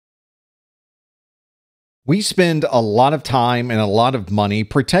We spend a lot of time and a lot of money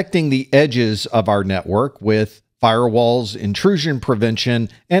protecting the edges of our network with firewalls, intrusion prevention,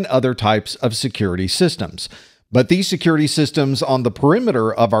 and other types of security systems. But these security systems on the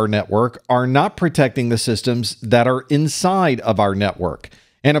perimeter of our network are not protecting the systems that are inside of our network.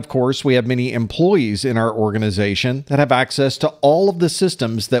 And of course, we have many employees in our organization that have access to all of the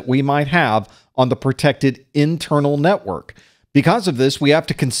systems that we might have on the protected internal network. Because of this, we have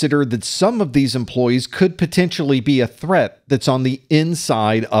to consider that some of these employees could potentially be a threat that's on the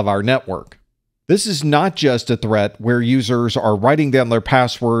inside of our network. This is not just a threat where users are writing down their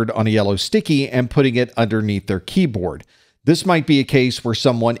password on a yellow sticky and putting it underneath their keyboard. This might be a case where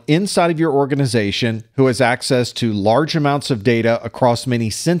someone inside of your organization who has access to large amounts of data across many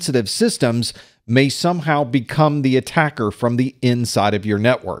sensitive systems may somehow become the attacker from the inside of your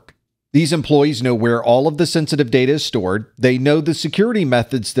network. These employees know where all of the sensitive data is stored, they know the security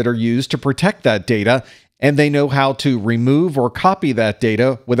methods that are used to protect that data, and they know how to remove or copy that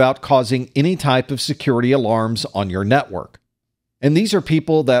data without causing any type of security alarms on your network. And these are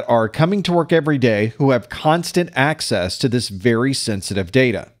people that are coming to work every day who have constant access to this very sensitive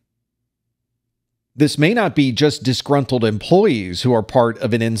data. This may not be just disgruntled employees who are part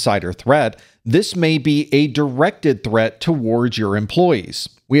of an insider threat. This may be a directed threat towards your employees.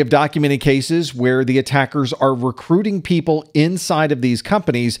 We have documented cases where the attackers are recruiting people inside of these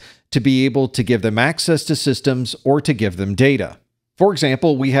companies to be able to give them access to systems or to give them data. For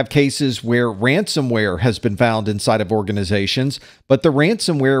example, we have cases where ransomware has been found inside of organizations, but the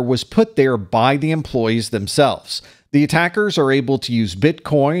ransomware was put there by the employees themselves. The attackers are able to use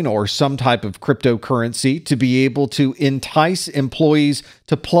Bitcoin or some type of cryptocurrency to be able to entice employees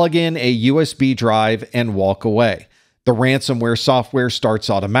to plug in a USB drive and walk away. The ransomware software starts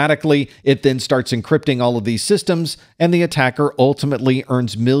automatically, it then starts encrypting all of these systems, and the attacker ultimately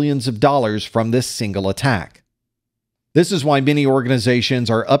earns millions of dollars from this single attack. This is why many organizations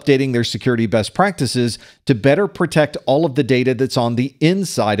are updating their security best practices to better protect all of the data that's on the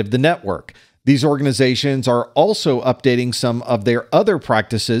inside of the network. These organizations are also updating some of their other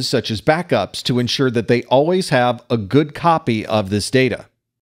practices, such as backups, to ensure that they always have a good copy of this data.